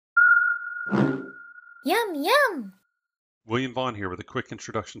Yum, yum! William Vaughn here with a quick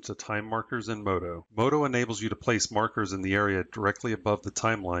introduction to time markers in MODO. MODO enables you to place markers in the area directly above the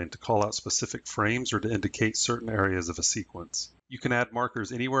timeline to call out specific frames or to indicate certain areas of a sequence. You can add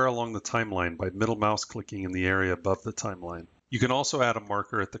markers anywhere along the timeline by middle mouse clicking in the area above the timeline. You can also add a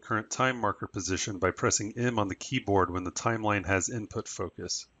marker at the current time marker position by pressing M on the keyboard when the timeline has input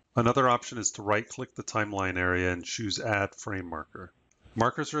focus. Another option is to right-click the timeline area and choose Add Frame Marker.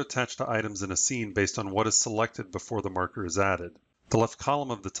 Markers are attached to items in a scene based on what is selected before the marker is added. The left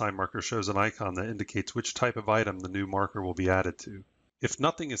column of the time marker shows an icon that indicates which type of item the new marker will be added to. If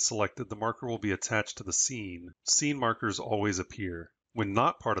nothing is selected, the marker will be attached to the scene. Scene markers always appear. When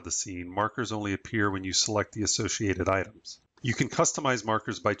not part of the scene, markers only appear when you select the associated items. You can customize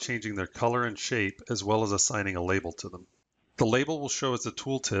markers by changing their color and shape, as well as assigning a label to them. The label will show as a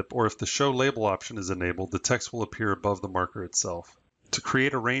tooltip, or if the Show Label option is enabled, the text will appear above the marker itself. To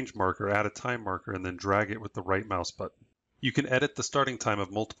create a range marker, add a time marker and then drag it with the right mouse button. You can edit the starting time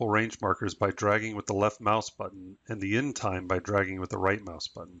of multiple range markers by dragging with the left mouse button and the end time by dragging with the right mouse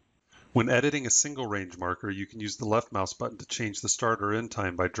button. When editing a single range marker, you can use the left mouse button to change the start or end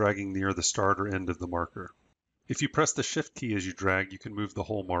time by dragging near the start or end of the marker. If you press the Shift key as you drag, you can move the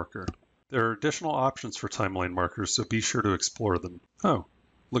whole marker. There are additional options for timeline markers, so be sure to explore them. Oh,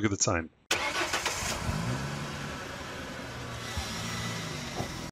 look at the time.